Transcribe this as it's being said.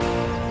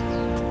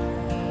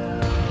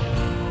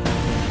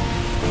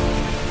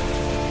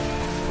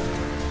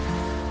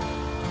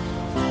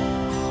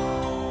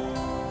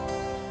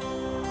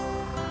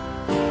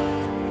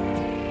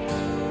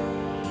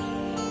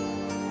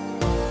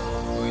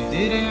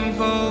and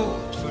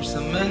vote for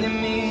some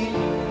enemy.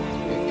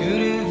 It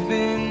could have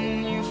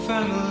been your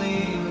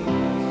family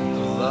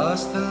who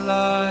lost their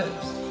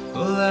lives, who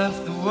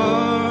left the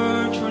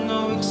world for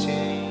no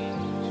exchange.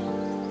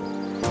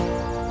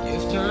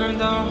 You've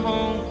turned our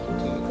home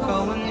to a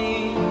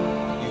colony.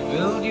 You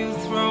built your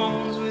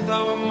thrones with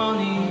our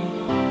money.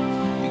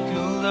 You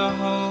cooled our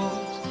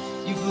hopes.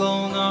 You've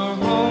flown our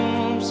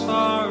homes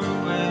far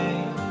away.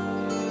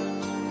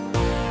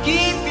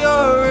 Keep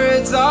your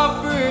heads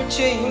up, we're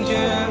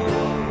changing.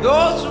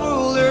 Those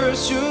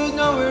rulers should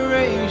know we're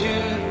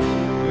raging.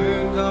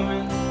 We're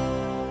coming,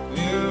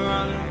 we're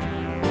running.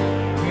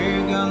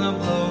 We're gonna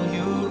blow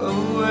you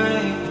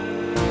away.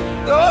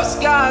 Those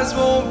guys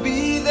won't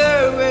be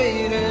there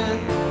waiting.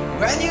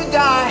 When you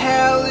die,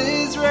 hell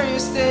is where you're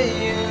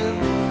staying.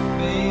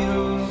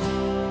 Beirut,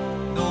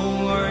 don't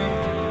worry,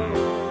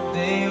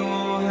 they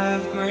won't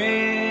have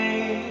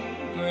great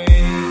graves.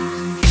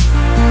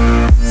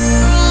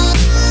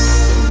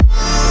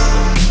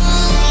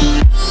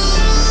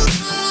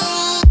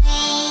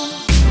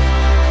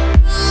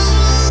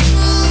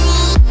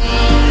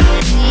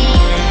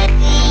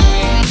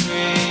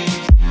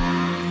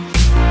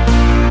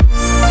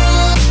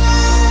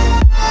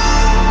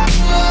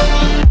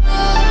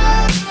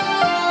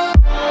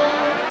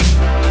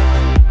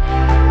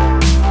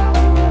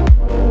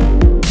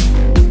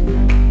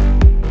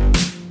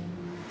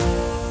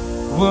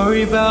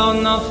 Worry about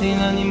nothing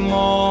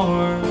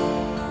anymore.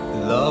 The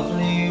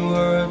lovely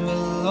word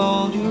will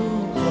hold you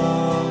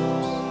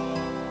close,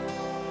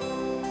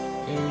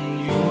 and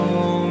you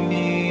won't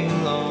be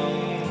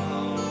alone.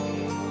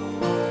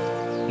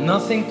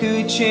 Nothing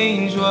could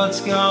change what's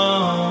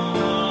gone.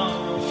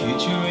 The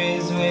future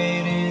is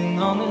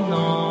waiting on and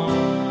on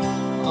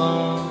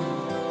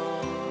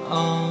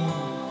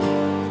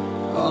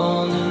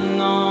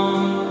and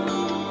on.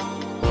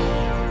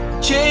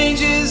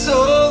 Change is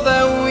all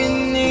that we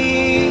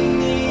need.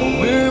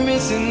 We're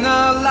missing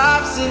our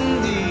lives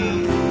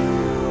indeed.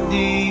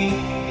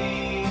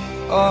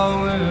 Oh,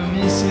 we're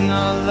missing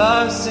our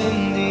lives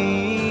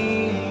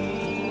indeed.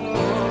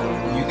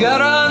 You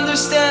gotta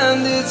understand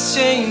it's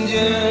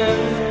changing.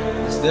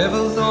 These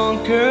devils don't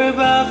care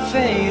about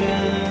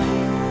fading.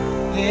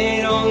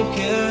 They don't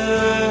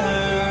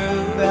care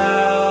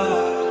about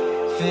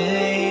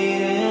fading.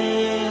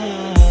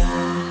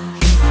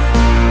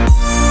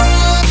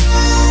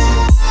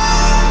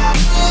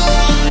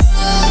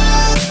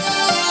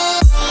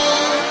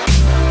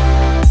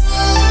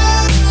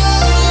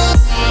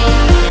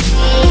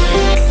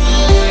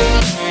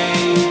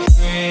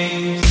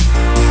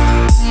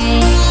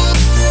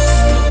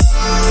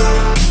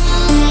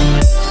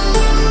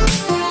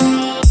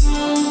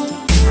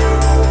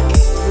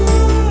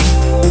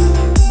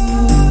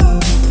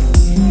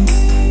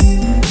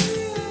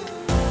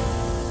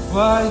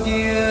 وعدي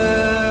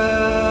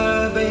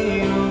يا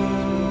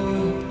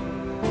بيروت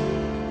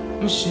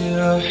مش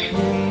رح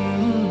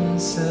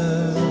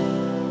ننسى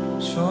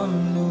شو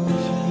عملوا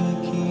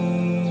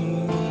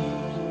فيكي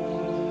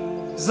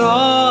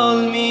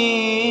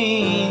ظالمين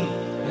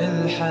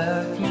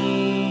الحاكمين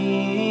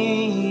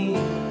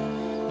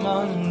ما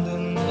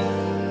عندن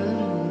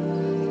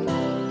قلب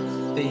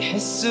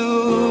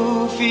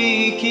بيحسوا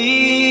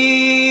فيكي